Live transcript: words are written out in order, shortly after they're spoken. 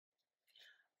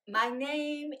My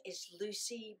name is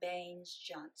Luci Baines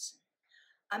Johnson.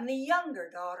 I'm the younger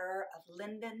daughter of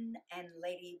Lyndon and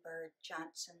Lady Bird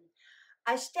Johnson.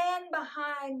 I stand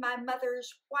behind my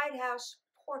mother's White House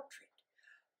portrait,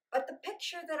 but the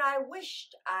picture that I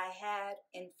wished I had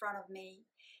in front of me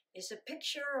is a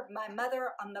picture of my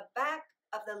mother on the back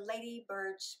of the Lady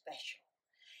Bird special.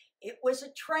 It was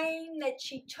a train that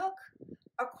she took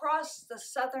across the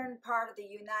southern part of the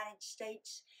United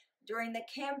States during the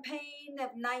campaign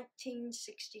of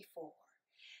 1964.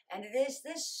 And it is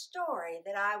this story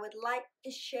that I would like to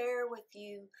share with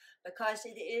you because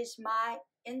it is my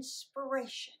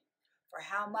inspiration for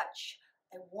how much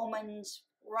a woman's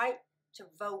right to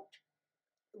vote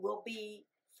will be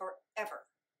forever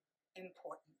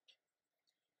important.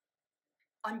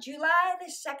 On July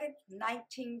the 2nd,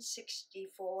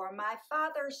 1964, my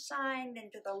father signed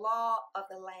into the law of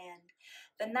the land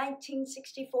the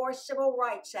 1964 Civil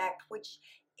Rights Act, which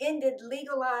ended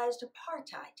legalized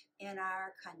apartheid in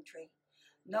our country.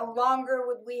 No longer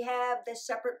would we have the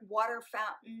separate water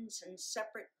fountains and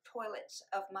separate toilets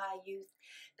of my youth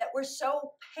that were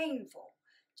so painful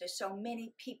to so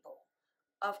many people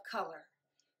of color.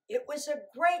 It was a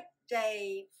great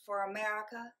day for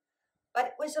America, but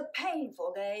it was a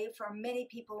painful day for many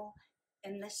people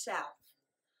in the South.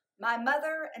 My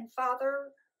mother and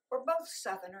father were both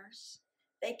Southerners.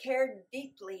 They cared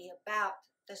deeply about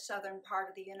the southern part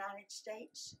of the United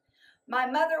States. My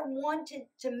mother wanted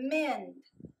to mend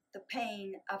the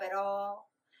pain of it all,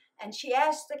 and she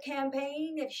asked the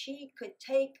campaign if she could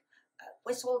take a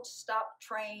whistle-stop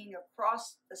train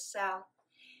across the South,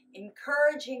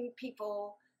 encouraging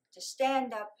people to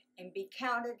stand up and be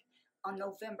counted on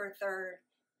November 3rd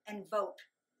and vote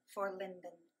for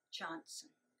Lyndon Johnson.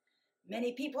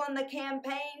 Many people in the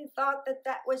campaign thought that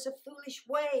that was a foolish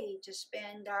way to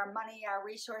spend our money, our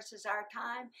resources, our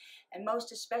time, and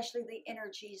most especially the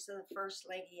energies of the First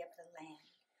Lady of the land.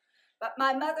 But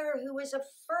my mother, who was a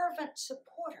fervent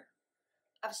supporter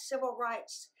of civil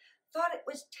rights, thought it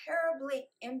was terribly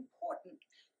important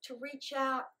to reach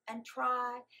out and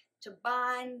try to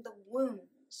bind the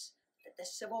wounds that the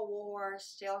Civil War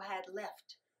still had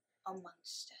left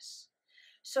amongst us.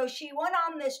 So she went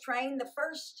on this train, the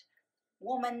first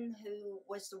woman who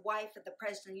was the wife of the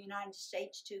President of the United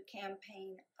States to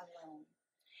campaign alone.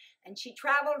 And she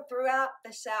traveled throughout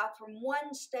the South from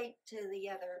one state to the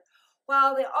other,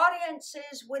 while the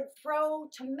audiences would throw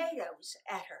tomatoes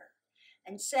at her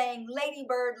and saying, "Lady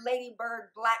Bird,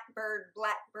 blackbird,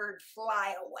 blackbird,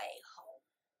 fly away home."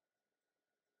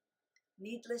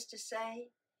 Needless to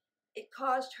say, it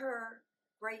caused her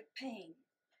great pain,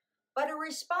 but a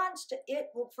response to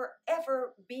it will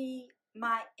forever be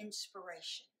my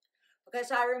inspiration,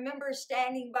 because I remember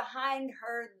standing behind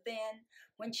her then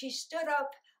when she stood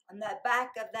up on the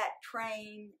back of that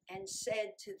train and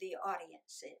said to the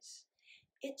audiences,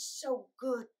 "It's so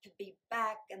good to be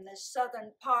back in the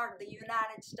southern part of the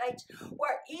United States,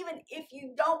 where even if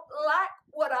you don't like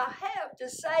what I have to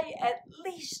say, at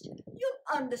least you'll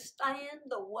understand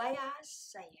the way I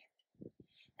say it."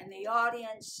 And the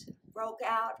audience broke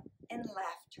out in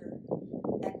laughter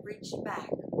and reached back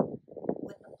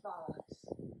with applause.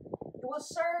 It will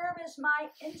serve as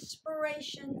my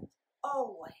inspiration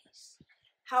always,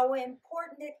 how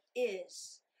important it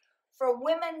is for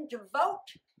women to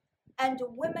vote and to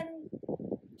women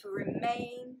to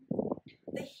remain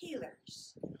the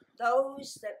healers,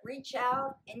 those that reach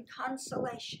out in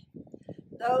consolation,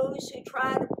 those who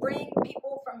try to bring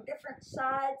people from different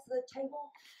sides of the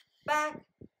table back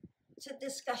to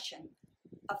discussion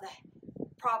of the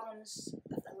problems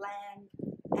of the land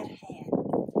at hand,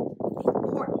 the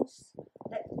importance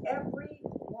that every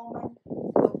woman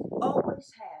will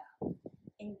always have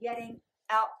in getting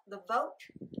out the vote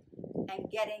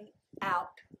and getting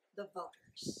out the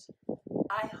voters.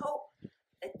 I hope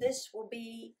that this will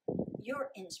be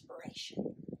your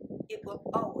inspiration. It will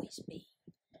always be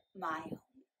my own.